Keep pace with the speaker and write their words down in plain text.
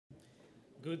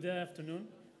Good afternoon,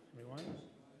 everyone.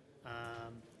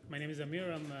 My name is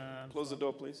Amir. Close the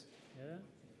door, please. Yeah.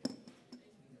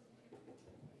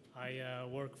 I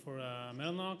work for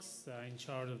Mellanox in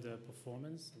charge of the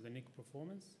performance, of the NIC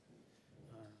performance.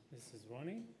 This is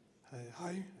Rony.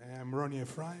 Hi, I'm Rony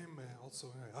Efraim,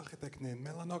 also an architect in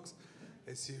Mellanox.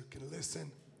 As you can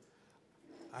listen,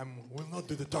 I will not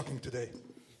do the talking today.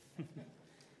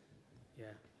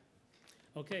 Yeah.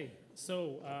 Okay,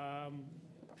 so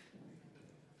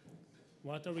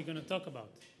what are we going to talk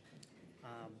about?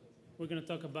 We're going to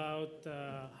talk about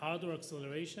hardware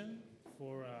acceleration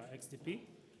for XDP.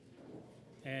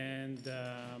 And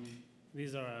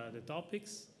these are the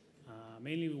topics.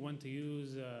 Mainly we want to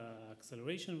use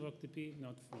acceleration of XDP,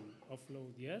 not for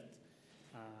offload yet.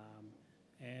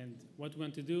 And what we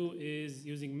want to do is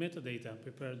using metadata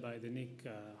prepared by the NIC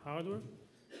hardware.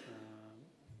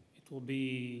 It will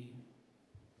be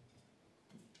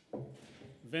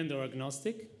vendor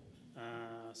agnostic.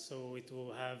 So it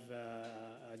will have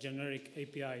a generic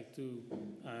API to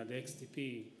the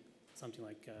XDP, something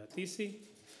like TC.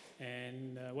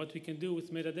 And what we can do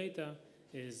with metadata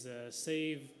is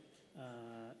save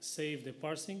the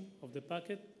parsing of the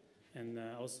packet and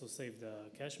also save the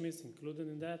cache miss included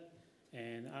in that.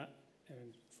 And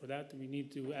for that, we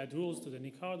need to add rules to the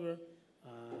NIC hardware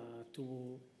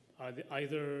to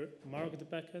either mark the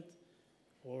packet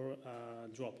or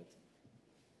drop it.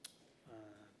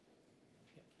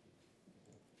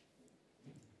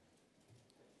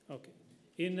 Okay.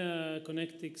 In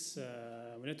Connectix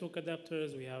network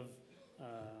adapters, we have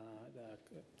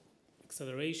the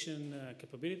acceleration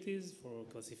capabilities for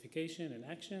classification and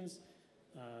actions.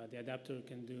 The adapter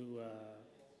can do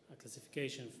a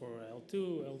classification for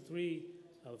L2, L3,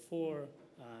 L4,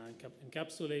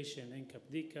 encapsulation, encap,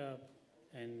 decap,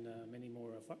 and many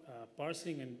more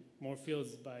parsing and more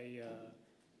fields by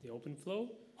the OpenFlow.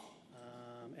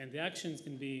 And the actions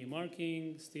can be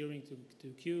marking, steering to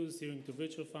queues, steering to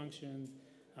virtual functions,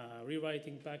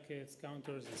 rewriting packets,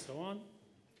 counters, and so on.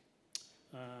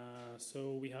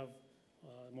 So we have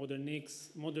modern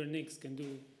NICs. Modern NICs can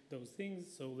do those things,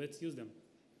 so let's use them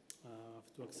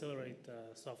to accelerate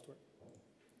software.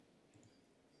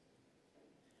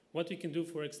 What we can do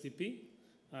for XDP,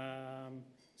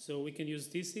 so we can use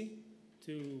TC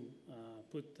to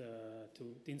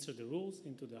to insert the rules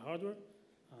into the hardware.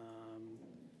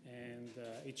 And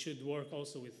it should work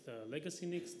also with legacy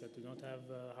NICs that do not have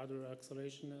hardware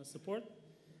acceleration support.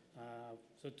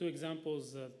 So two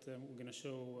examples that we're going to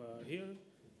show here.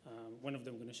 One of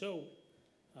them I'm going to show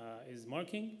is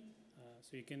marking.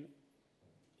 So you can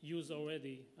use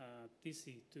already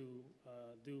TC to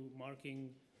do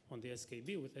marking on the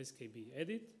SKB with SKB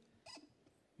edit,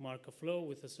 mark a flow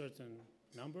with a certain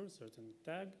number, certain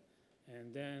tag,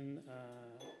 and then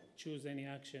choose any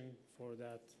action for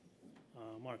that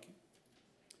marking.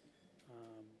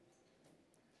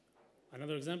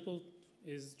 Another example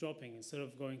is dropping. Instead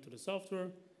of going to the software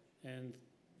and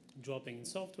dropping in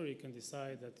software, you can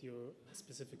decide that your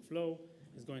specific flow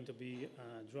is going to be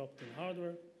dropped in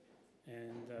hardware,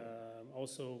 and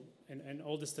also and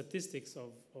all the statistics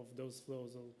of those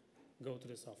flows will go to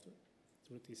the software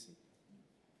through TC.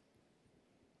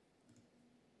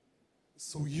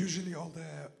 So usually all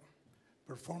the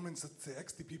performance that the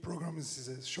XDP program is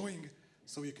showing,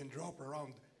 so you can drop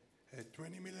around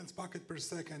 20 million packets per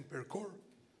second per core.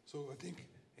 So I think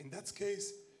in that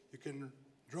case, you can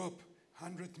drop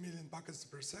 100 million packets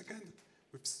per second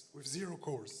with 0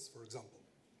 cores, for example.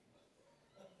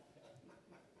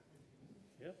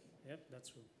 Yep, that's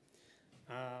true.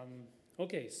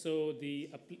 Okay, so the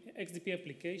XDP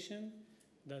application,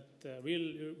 that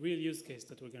real use case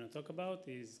that we're going to talk about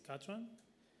is Katran.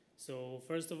 So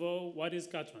first of all, what is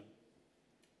Katran?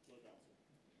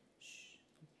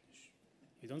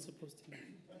 You don't supposed to.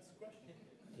 That's the question.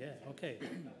 Yeah, okay.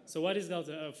 So what is that?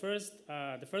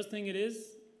 The first thing it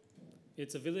is,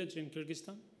 it's a village in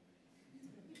Kyrgyzstan.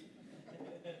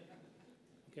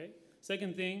 Okay.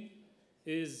 Second thing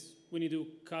is when you do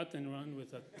cut and run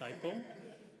with a typo.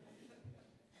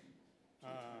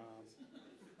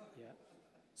 Yeah.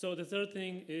 So the third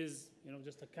thing is,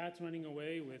 just a cat running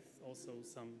away with also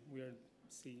some weird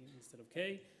C instead of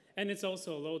K. And it's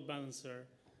also a load balancer.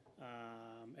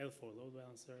 L4 load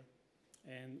balancer,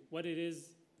 and what it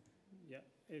is,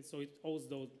 so it holds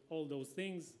all those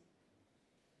things,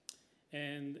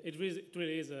 and it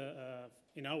really is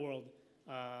in our world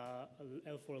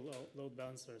L4 load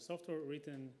balancer software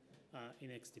written in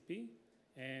XDP,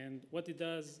 and what it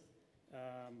does,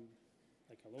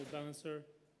 like a load balancer,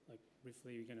 like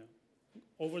briefly we're gonna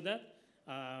over that,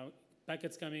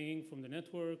 packets coming in from the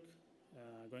network,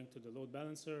 going to the load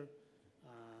balancer,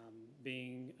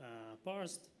 being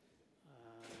parsed.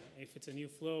 If it's a new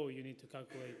flow, you need to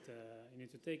calculate, you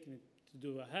need to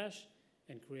do a hash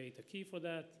and create a key for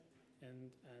that.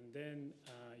 And then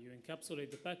you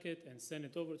encapsulate the packet and send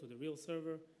it over to the real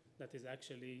server that is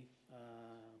actually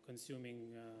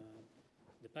consuming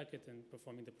the packet and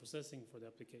performing the processing for the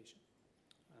application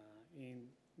in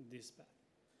this path.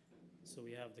 So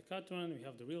we have the cat run, we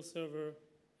have the real server,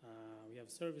 we have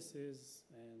services,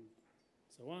 and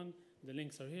so on. The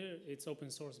links are here. It's open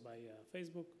source by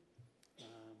Facebook.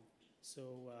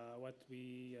 So what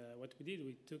we did,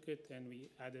 we took it and we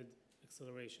added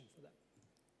acceleration for that.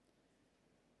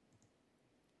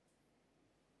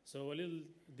 So a little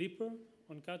deeper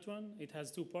on cat run, it has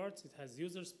two parts. It has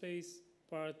user space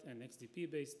part and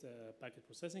XDP-based packet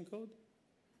processing code.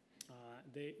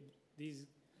 These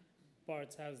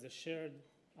parts have the shared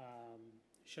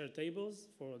tables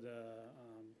for the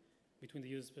between the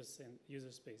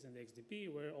user space and the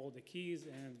XDP, where all the keys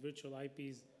and virtual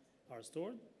IPs are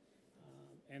stored.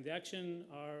 And the action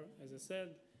are, as I said,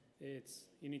 it's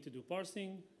you need to do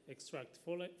parsing, extract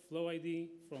flow ID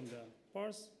from the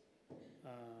parse.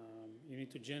 You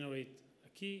need to generate a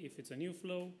key if it's a new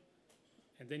flow,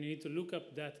 and then you need to look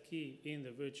up that key in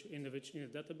the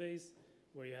database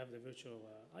where you have the virtual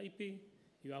IP.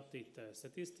 You update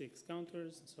statistics,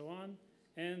 counters, and so on,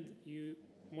 and you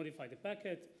modify the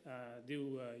packet.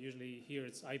 Usually here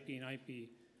it's IP and IP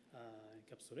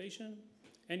encapsulation,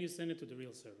 and you send it to the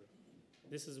real server.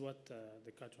 This is what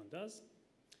the cat run does.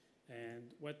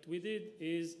 And what we did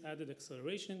is added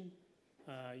acceleration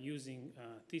using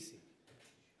TC.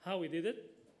 How we did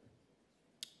it?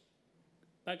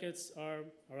 Packets are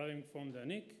arriving from the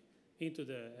NIC into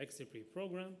the XDP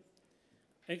program.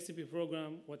 XDP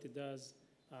program, what it does,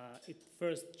 it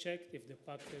first checked if the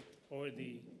packet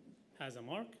already has a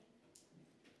mark.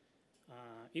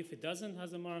 If it doesn't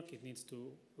has a mark, it needs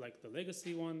to, like the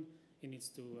legacy one, it needs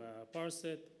to parse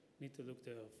it, need to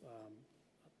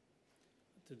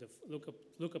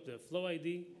look up the flow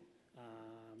ID,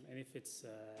 and if it's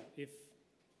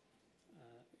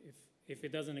if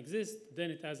it doesn't exist, then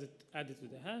it has it added to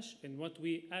the hash. And what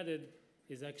we added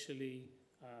is actually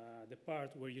the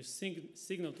part where you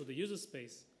signal to the user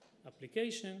space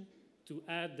application to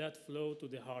add that flow to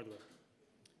the hardware.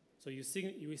 So you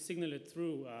signal it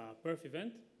through perf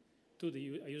event to the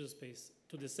user space,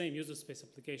 to the same user space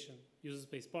application, user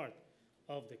space part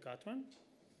of the cat run.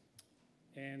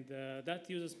 And that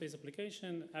user space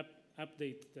application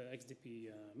update the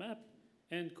XDP map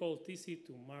and call TC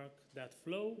to mark that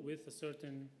flow with a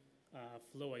certain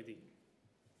flow ID.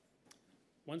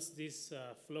 Once this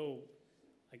flow,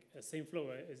 same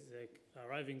flow is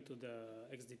arriving to the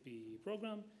XDP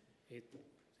program, it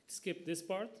skipped this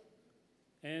part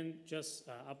and just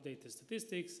update the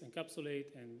statistics,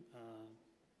 encapsulate, and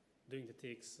doing the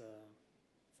ticks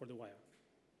for the wire.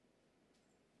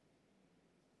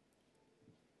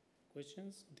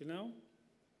 Questions until now?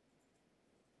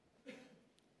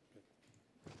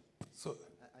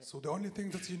 So the only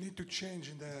thing that you need to change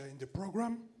in the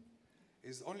program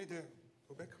is only the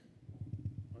go back.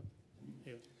 What?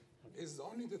 Here. Okay. Is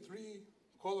only the 3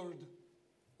 colored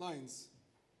lines.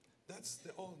 That's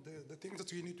the thing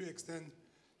that you need to extend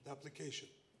the application.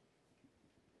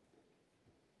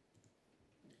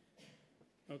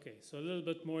 Okay, so a little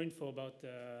bit more info about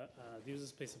the user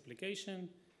space application.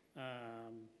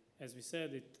 As we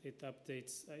said, it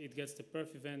updates, it gets the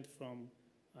perf event from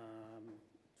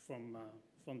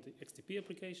the XDP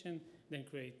application, then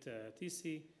create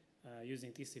TC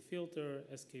using TC filter,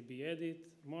 SKB edit,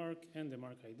 mark, and the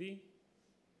mark ID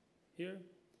here.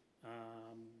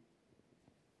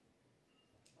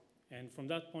 And from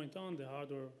that point on, the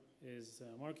hardware is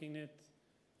marking it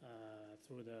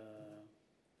through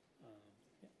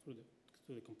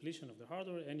the completion of the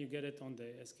hardware, and you get it on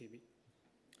the SKB.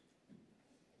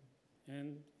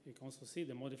 And you can also see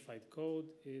the modified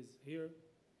code is here.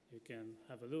 You can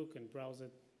have a look and browse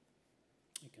it.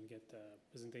 You can get a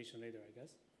presentation later, I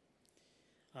guess.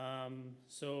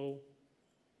 So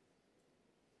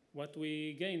what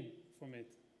we gain from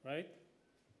it, right?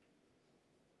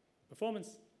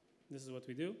 Performance. This is what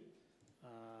we do.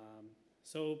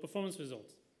 So performance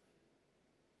results.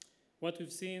 What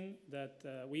we've seen that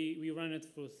we run it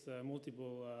with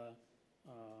multiple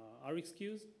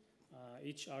RxQs.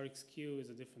 Each RxQ is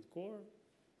a different core,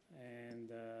 and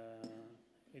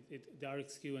the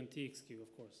RxQ and TXQ,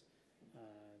 of course,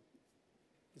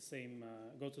 the same.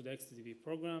 Go to the XDP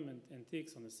program and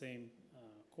TX on the same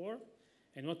core.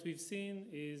 And what we've seen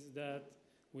is that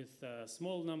with a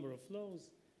small number of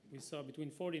flows, we saw between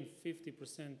 40 and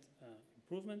 50%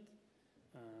 improvement,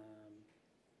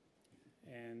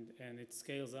 and it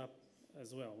scales up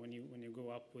as well when you go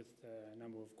up with a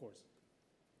number of cores.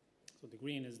 So the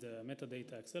green is the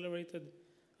metadata accelerated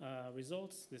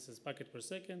results. This is packet per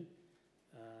second.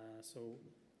 So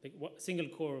the single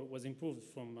core was improved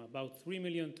from about 3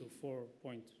 million to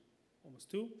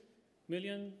almost 2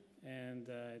 million, and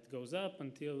it goes up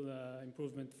until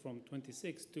improvement from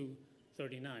 26 to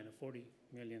 39, or 40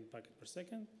 million packet per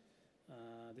second.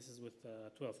 This is with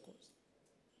 12 cores.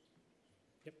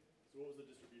 Yep. So what was the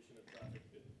distribution of traffic?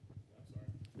 I'm sorry.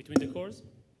 Between the cores?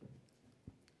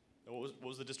 What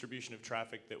was the distribution of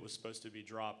traffic that was supposed to be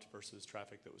dropped versus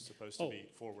traffic that was supposed to be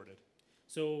forwarded?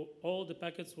 So all the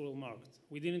packets were marked.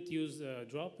 We didn't use a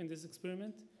drop in this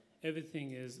experiment.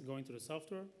 Everything is going to the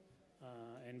software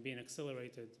and being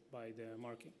accelerated by the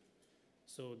marking.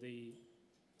 So the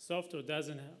software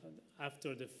doesn't,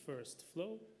 after the first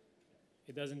flow,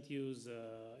 it doesn't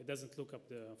look up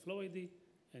the flow ID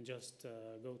and just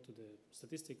go to the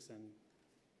statistics and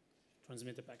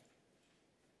transmit the packet.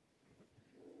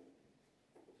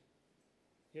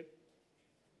 Yep.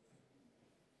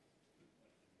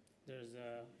 There's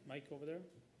a mic over there.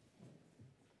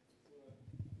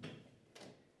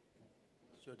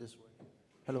 So this way.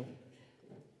 Hello.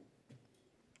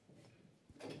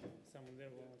 Someone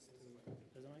there wants to,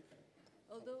 there's a mic?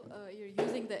 Although you're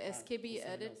using the SKB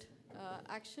edit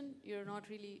action, you're not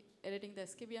really editing the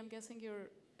SKB. I'm guessing you're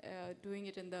doing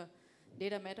it in the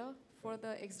data meta for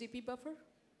the XDP buffer?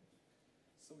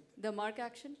 So the mark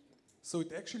action? So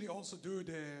it actually also do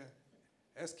the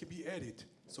SKB edit.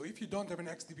 So if you don't have an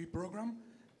XDP program,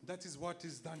 that is what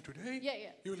is done today. Yeah,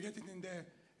 yeah. You will get it in the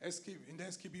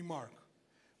SKB mark.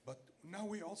 But now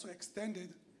we also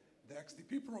extended the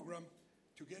XDP program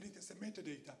to get it as a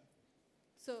metadata.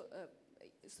 So,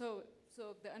 so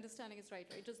the understanding is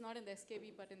right? It is not in the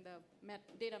SKB, but in the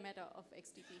data meta of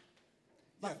XDP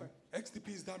buffer. Yeah, XDP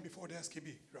is done before the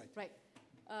SKB, right? Right.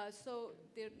 So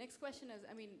the next question is,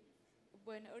 I mean,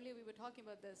 when earlier we were talking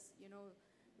about this, you know,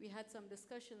 we had some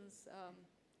discussions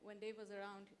when Dave was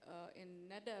around in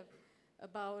Netdev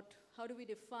about how do we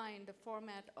define the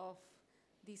format of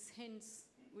these hints,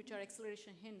 which are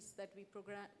acceleration hints that we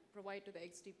provide to the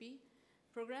XDP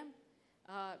program.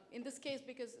 In this case,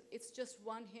 because it's just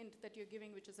one hint that you're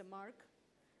giving, which is a mark.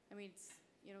 I mean, it's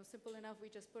simple enough. We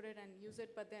just put it and use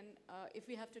it. But then, if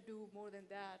we have to do more than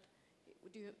that,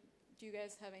 do you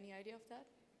guys have any idea of that?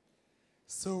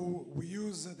 So we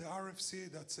use the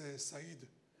RFC that Said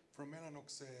from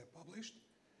Mellanox published,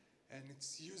 and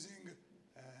it's using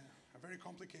a very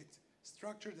complicated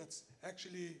structure that's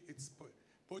actually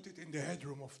put it in the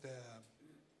headroom of the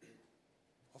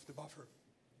buffer.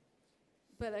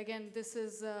 But again, this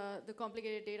is the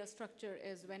complicated data structure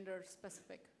is vendor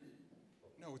specific.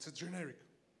 No, it's a generic.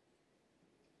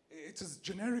 It's a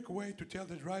generic way to tell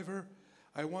the driver,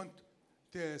 I want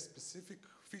the specific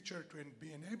feature to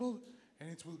be enabled, and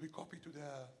it will be copied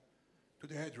to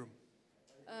the headroom.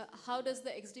 How does the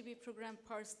XDP program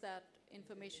parse that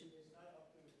information?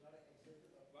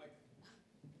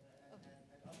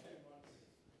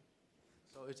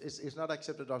 So it's not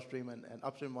accepted upstream, and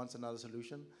upstream wants another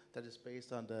solution that is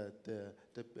based on the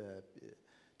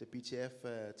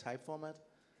BTF type format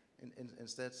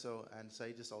instead. So, and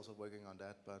Said is also working on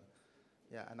that, but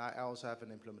yeah, and I also have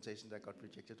an implementation that got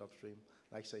rejected upstream,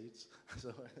 like Said's.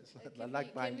 So it's not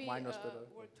like mine was better.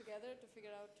 Work together to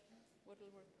figure out what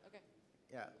will work? Okay.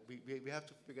 Yeah, we have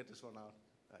to figure this one out.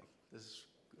 Like, this is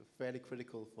fairly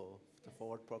critical for the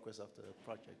forward progress of the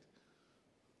project.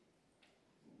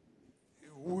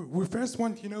 We first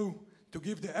want, to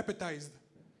give the appetite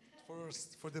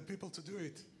for the people to do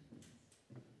it.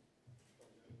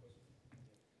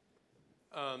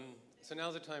 So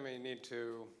now's the time I need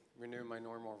to renew my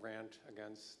normal rant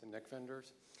against the NIC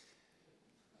vendors.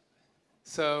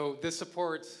 So this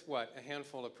supports, what, a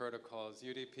handful of protocols,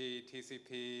 UDP,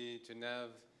 TCP,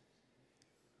 Genève.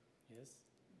 Yes.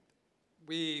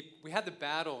 We had the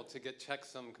battle to get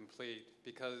checksum complete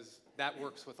because that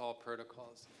works with all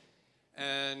protocols.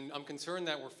 And I'm concerned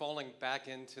that we're falling back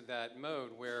into that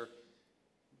mode where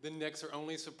the NICs are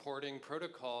only supporting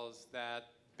protocols that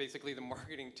basically the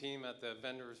marketing team at the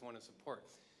vendors want to support.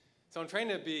 So I'm trying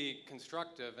to be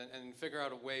constructive and figure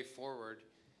out a way forward.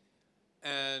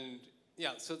 And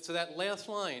yeah, so that last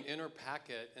line, inner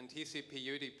packet and TCP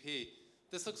UDP,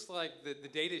 this looks like the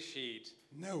data sheet.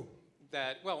 No.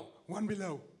 That, well. One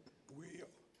below.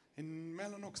 In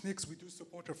Mellanox NICs, we do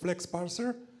support a flex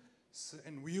parser,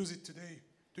 and we use it today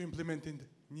to implement in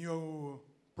new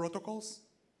protocols.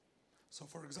 So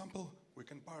for example, we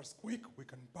can parse quick, we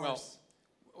can parse.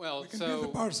 Well, we can build the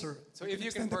parser. So if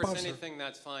you can parse anything,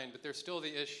 that's fine, but there's still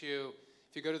the issue,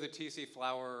 if you go to the TC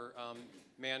Flower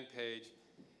man page,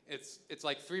 It's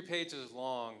like 3 pages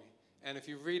long, and if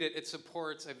you read it, it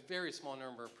supports a very small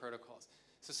number of protocols.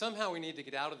 So somehow we need to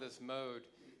get out of this mode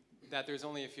that there's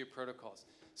only a few protocols.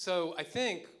 So I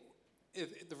think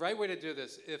if the right way to do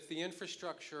this, if the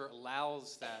infrastructure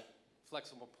allows that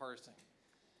flexible parsing,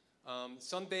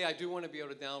 someday I do want to be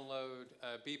able to download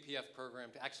a BPF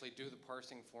program to actually do the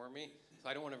parsing for me. So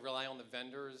I don't want to rely on the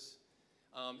vendors.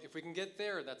 If we can get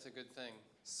there, that's a good thing.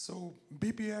 So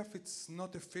BPF, it's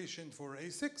not efficient for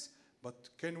ASICs, but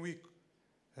can we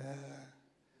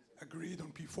agree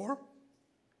on P4?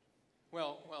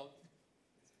 Well,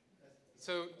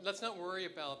 so let's not worry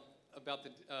about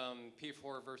the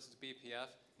P4 versus BPF.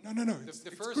 No. The It's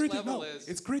first critical. level No, is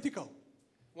it's critical.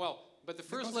 well, but the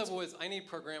first Because level is I need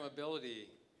programmability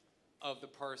of the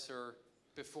parser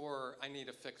before I need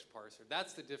a fixed parser.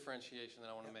 That's the differentiation that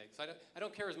I want to make. So I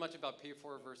don't care as much about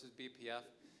P4 versus BPF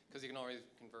because you can always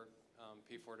convert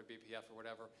P4 to BPF or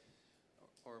whatever,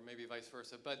 or maybe vice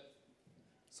versa. But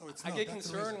So it's I not. get That's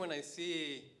the concerned reason. when I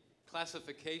see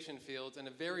classification fields in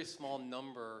a very small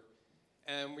number.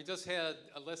 And we just had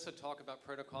Alyssa talk about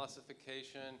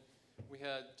protoclassification. We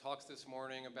had talks this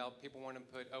morning about people wanting to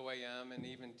put OAM and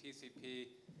even TCP.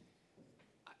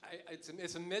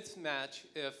 It's a mismatch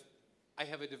if I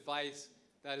have a device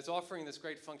that is offering this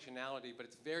great functionality, but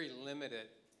it's very limited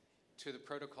to the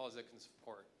protocols it can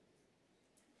support.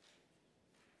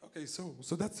 Okay, so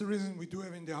that's the reason we do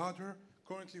have in the hardware.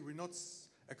 Currently, we're not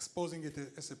exposing it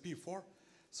as a P4.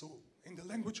 So in the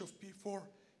language of P4,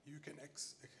 you can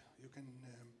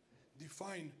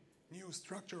define new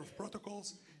structure of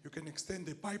protocols. You can extend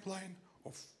the pipeline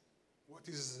of what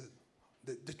is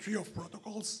the tree of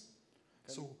protocols.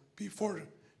 So P4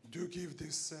 do give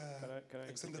this Can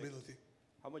I extendability.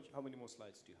 How many more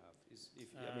slides do you have?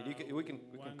 I mean, we can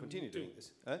one, continue two. doing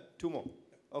this. 2 more.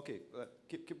 Okay,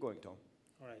 keep going, Tom.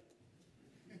 All right.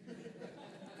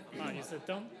 You said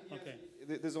Tom? Okay.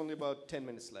 There's only about 10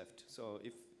 minutes left, so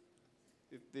if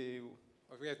they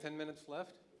We have 10 minutes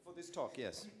left? for this talk,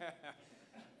 yes. Yeah,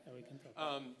 we can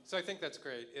talk. So I think that's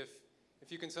great.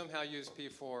 If you can somehow use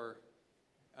P4,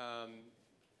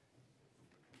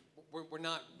 we're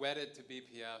not wedded to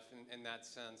BPF in that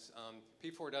sense.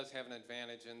 P4 does have an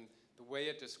advantage, and the way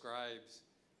it describes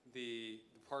the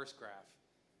parse graph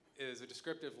is a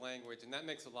descriptive language, and that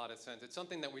makes a lot of sense. It's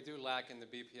something that we do lack in the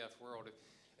BPF world.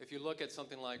 If you look at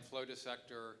something like flow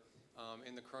dissector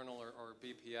in the kernel or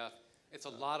BPF, it's a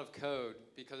lot of code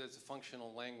because it's a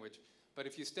functional language. But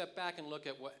if you step back and look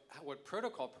at what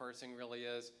protocol parsing really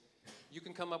is, you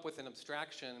can come up with an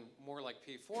abstraction more like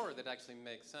P4 that actually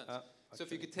makes sense. So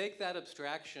if you could take that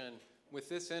abstraction with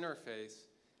this interface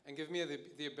and give me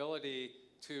the ability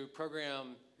to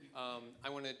program, I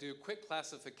want to do quick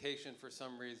classification for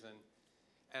some reason,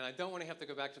 and I don't want to have to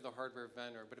go back to the hardware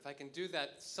vendor, but if I can do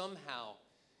that somehow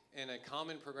in a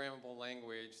common programmable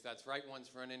language that's write once,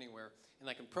 run anywhere, and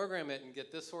I can program it and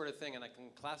get this sort of thing, and I can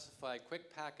classify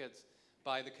quick packets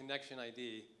by the connection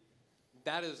ID,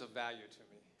 that is of value to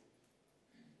me.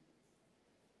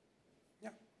 Yeah.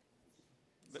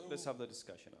 Let's have the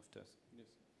discussion after. Yes.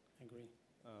 Agree.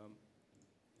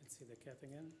 Let's see the cat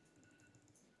again.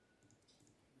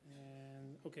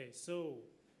 And okay, so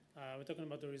we're talking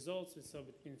about the results. We saw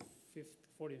between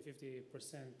 40 and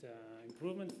 50%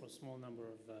 improvement for a small number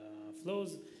of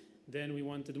flows. Then we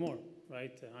wanted more,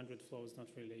 right? 100 flows, not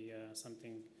really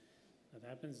something that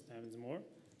happens. It happens more.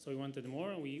 So we wanted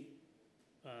more, and we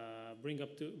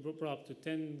brought up to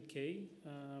 10K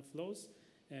flows.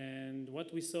 And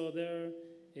what we saw there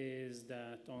is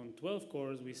that on 12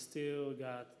 cores, we still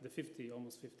got the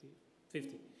almost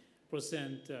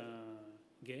 50%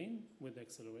 gain with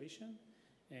acceleration.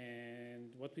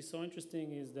 And what we saw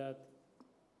interesting is that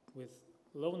with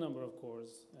low number of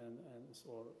cores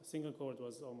or a single core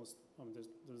was almost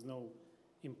there's no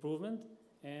improvement.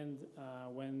 And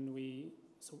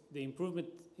so the improvement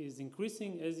is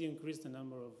increasing as you increase the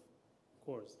number of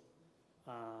cores.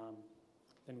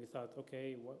 Then we thought,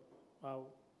 okay,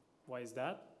 why is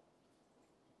that?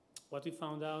 What we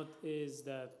found out is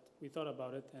that we thought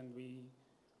about it, and we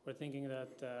were thinking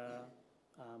that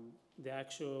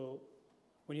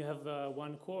when you have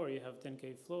one core, you have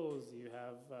 10K flows, you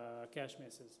have cache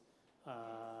misses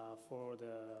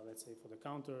let's say for the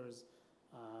counters.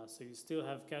 So you still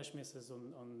have cache misses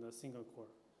on the single core.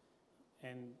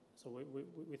 And so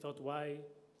we thought, why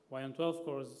on 12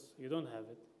 cores you don't have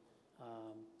it?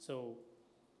 So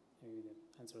maybe the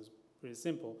answer is pretty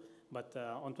simple. But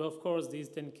on 12 cores, these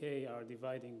 10K are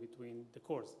dividing between the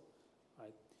cores,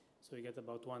 right? So you get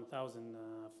about 1,000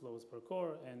 flows per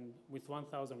core, and with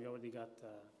 1,000, we already got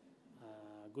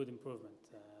good improvement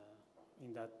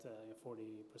in that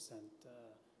 40%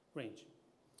 range.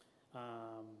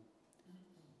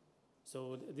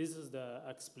 So this is the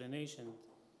explanation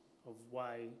of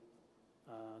why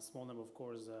a small number of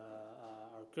cores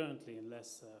are currently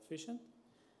less efficient.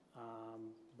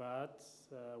 But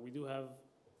we do have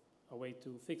a way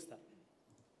to fix that.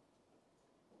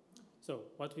 So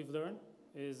what we've learned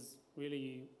is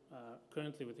really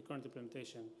currently with the current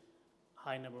implementation,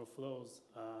 high number of flows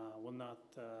will not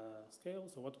scale.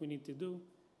 So what we need to do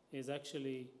is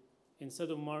actually,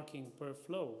 instead of marking per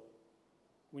flow,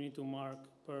 we need to mark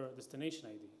per destination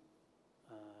ID.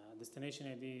 Destination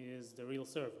ID is the real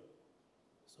server.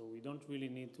 So we don't really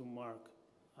need to mark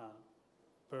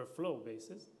per flow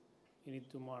basis. You need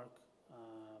to mark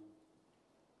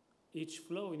each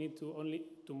flow, you need to only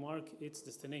to mark its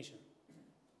destination.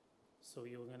 So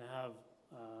you're going to have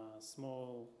a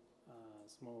small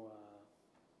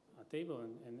table,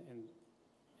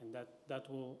 and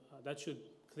that should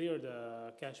clear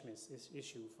the cache miss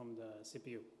issue from the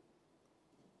CPU.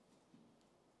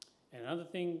 And another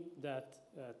thing that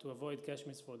to avoid cache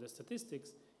miss for the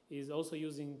statistics is also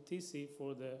using TC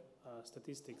for the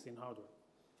statistics in hardware.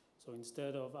 So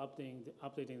instead of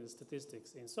updating the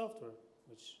statistics in software,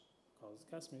 which causes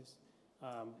cache miss,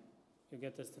 you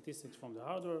get the statistics from the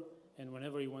hardware, and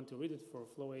whenever you want to read it for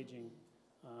flow aging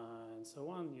and so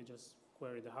on, you just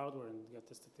query the hardware and get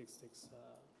the statistics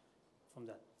from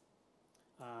that.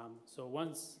 So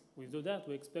once we do that,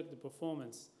 we expect the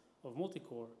performance of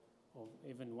multi-core, or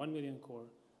even 1 million core,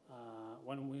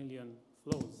 1 million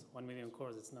flows. 1 million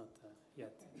cores, it's not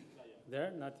yet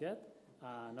there, not yet,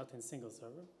 not in single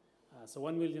server. So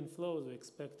 1 million flows, we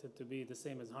expect it to be the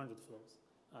same as 100 flows.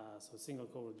 So single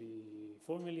core would be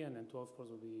 4 million, and 12 cores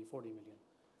would be 40 million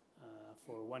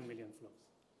for 1 million flows.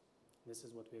 This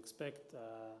is what we expect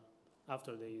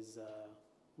after this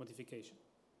modification.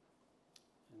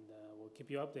 And we'll keep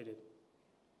you updated.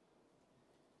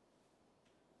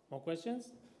 More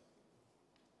questions?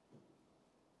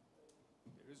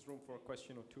 There is room for a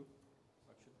question or two,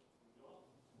 actually.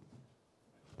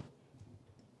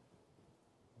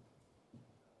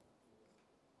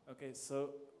 Okay, so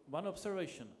one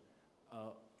observation.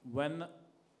 When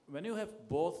you have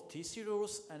both TC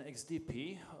rules and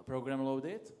XDP program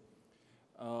loaded,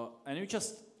 and you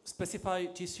just specify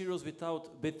TC rules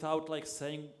without like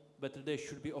saying whether they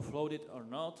should be offloaded or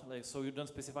not, like so you don't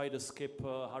specify the skip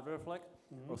hardware flag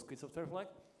or skip software flag.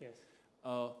 Yes.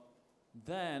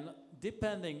 Then,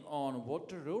 depending on what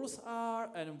the rules are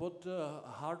and what the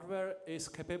hardware is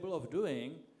capable of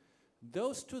doing,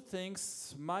 those two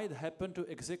things might happen to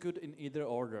execute in either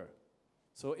order.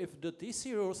 So if the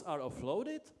TC rules are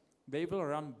offloaded, they will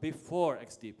run before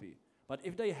XDP. But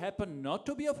if they happen not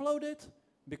to be offloaded,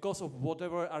 because of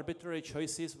whatever arbitrary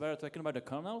choices were taken by the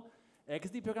kernel,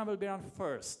 XDP program will be run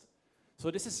first. So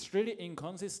this is really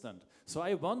inconsistent. So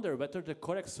I wonder whether the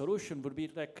correct solution would be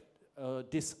like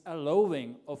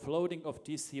disallowing offloading of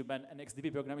TC when an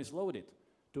XDP program is loaded,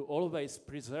 to always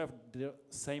preserve the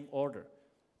same order.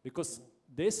 Because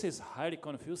this is highly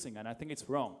confusing, and I think it's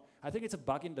wrong. I think it's a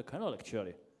bug in the kernel,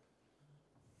 actually.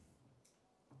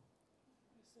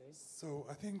 So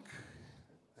I think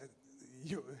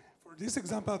for this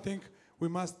example, I think we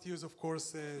must use, of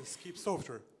course, skip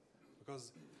software,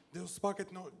 because those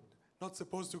packets not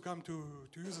supposed to come to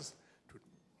users,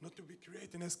 not to be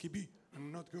created in SKB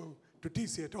and not go to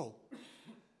TC at all.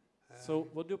 So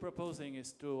what you're proposing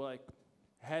is to like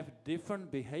have different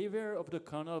behavior of the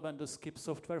kernel when the skip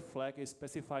software flag is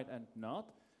specified and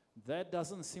not? That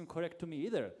doesn't seem correct to me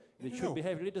either. It should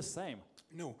behave really the same.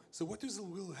 No. So what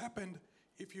will happen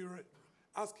if you're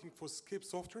asking for skip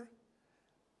software?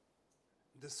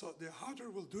 The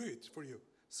hardware will do it for you.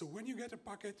 So when you get a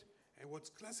packet and what's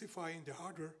classifying the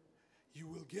hardware, you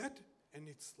will get, and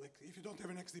it's like if you don't have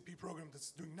an XDP program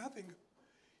that's doing nothing,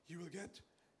 you will get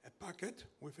a packet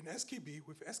with an SKB,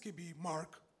 with SKB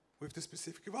mark, with the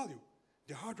specific value.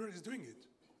 The hardware is doing it,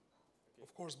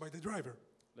 of course, by the driver.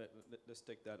 Let's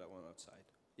take that one outside.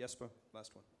 Jesper,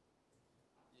 last one.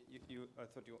 I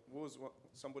thought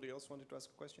somebody else wanted to ask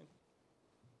a question?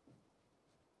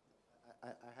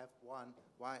 I have one.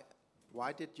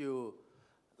 Why did you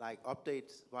like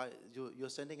update? Why you're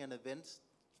sending an event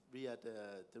via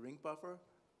the ring buffer,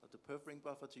 or the perf ring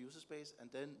buffer to user space, and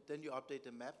then you update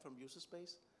the map from user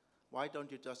space? Why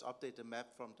don't you just update the map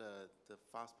from the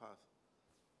fast path?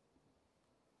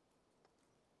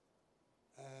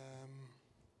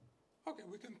 Okay,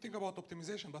 we can think about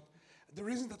optimization, but the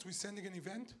reason that we're sending an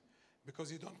event,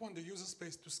 because you don't want the user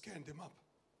space to scan the map.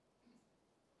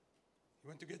 You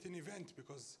want to get an event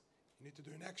because you need to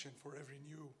do an action for every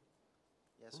new.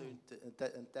 Yeah, so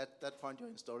at that point you're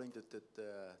installing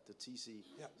the TC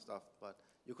stuff, but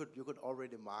you could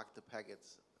already mark the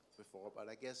packets before, but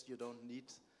I guess you don't need,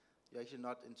 you're actually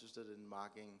not interested in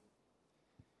marking.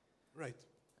 Right.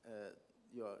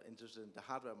 You're interested in the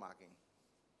hardware marking.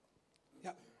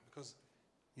 Yeah, because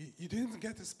you didn't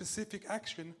get a specific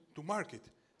action to mark it.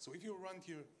 So if you run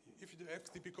here, if the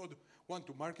XDP code want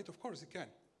to mark it, of course it can.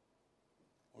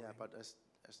 Or Yeah, but I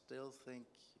still think,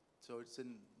 so it's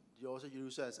in, you also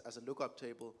use it as a lookup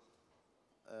table.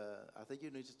 I think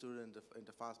you need to do it in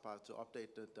the fast part to update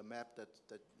the map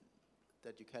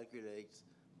that you calculate,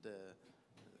 that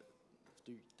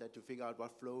you figure out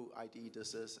what flow ID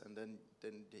this is, and then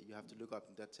you have to look up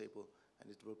in that table,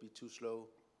 and it will be too slow.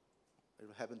 It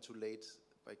will happen too late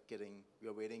by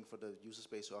you're waiting for the user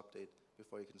space to update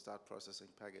before you can start processing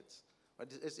packets.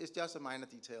 But it's just a minor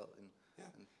detail.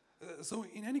 So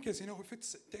in any case, if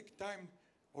it's take time,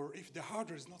 or if the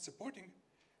hardware is not supporting,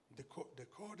 the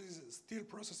code is still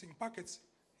processing packets,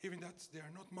 even that they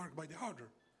are not marked by the hardware.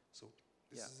 So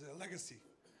this is a legacy.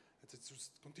 It's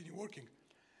just continue working.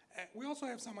 We also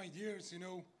have some ideas,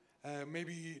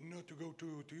 maybe not to go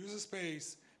to user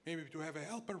space, maybe to have a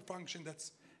helper function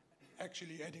that's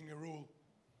actually adding a rule.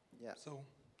 Yeah. So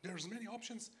there's many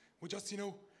options. We just,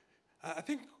 I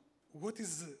think what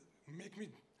is make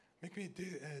me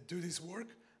do this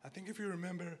work. I think if you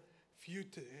remember a few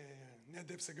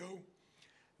NetDevs ago,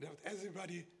 that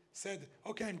everybody said,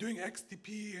 okay, I'm doing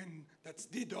XDP and that's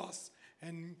DDoS,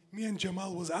 and me and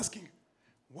Jamal was asking,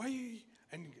 why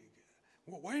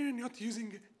are you not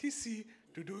using TC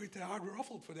to do it hardware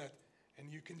offload for that?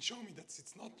 And you can show me that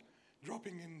it's not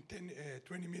dropping in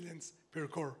 20 millions per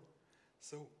core.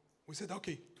 So we said,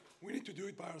 okay, we need to do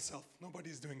it by ourselves.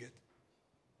 Nobody's doing it.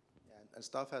 Yeah, and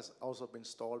stuff has also been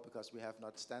stalled because we have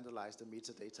not standardized the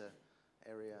metadata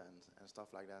area and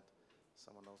stuff like that.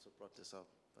 Someone also brought this up,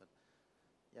 but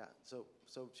yeah. So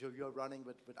you're running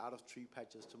with out of tree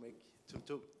patches to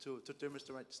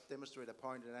demonstrate a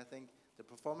point, and I think the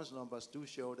performance numbers do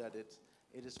show that it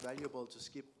is valuable to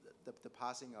skip the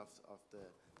passing of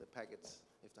the packets.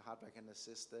 If the hardware can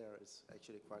assist there, it's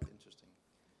actually quite interesting,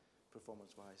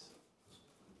 performance-wise.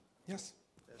 Yes.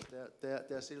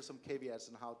 There are still some caveats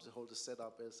on how the whole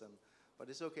setup is, but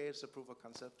it's okay. It's a proof of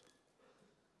concept.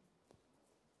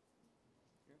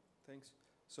 Yeah, thanks.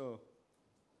 So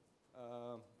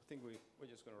I think we're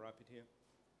just going to wrap it here.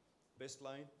 Best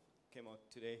line came out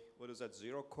today. What is that?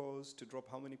 0 cores to drop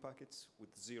how many packets? With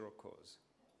 0 cores.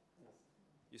 Yes.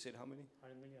 You said how many?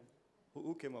 100 million.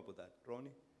 Who came up with that?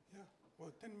 Ronnie? Yeah.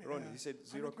 Well, 10 million. Ronnie, you said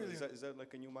 0 cores. million. Is that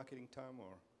like a new marketing term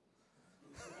or?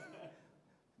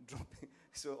 Dropping.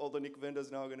 So all the NIC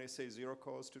vendors now are going to say 0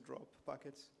 cores to drop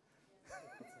packets?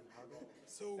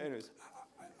 So anyways.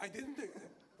 I didn't,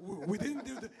 we didn't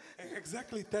do the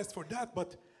exactly test for that,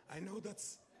 but I know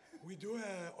we do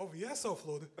a OVS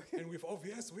offload, and with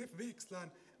OVS, with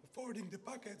VXLAN, forwarding the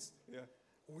packets,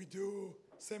 we do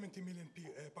 70 million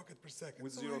packet per second.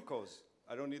 With 0 cores.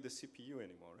 I don't need the CPU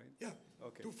anymore, right? Yeah.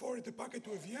 Okay. To forward the packet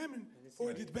to a VM and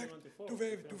forward it back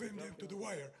to the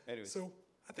wire. Anyways, so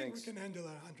I think thanks. we can handle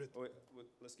 100. Wait,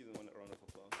 let's give them a round of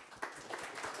applause.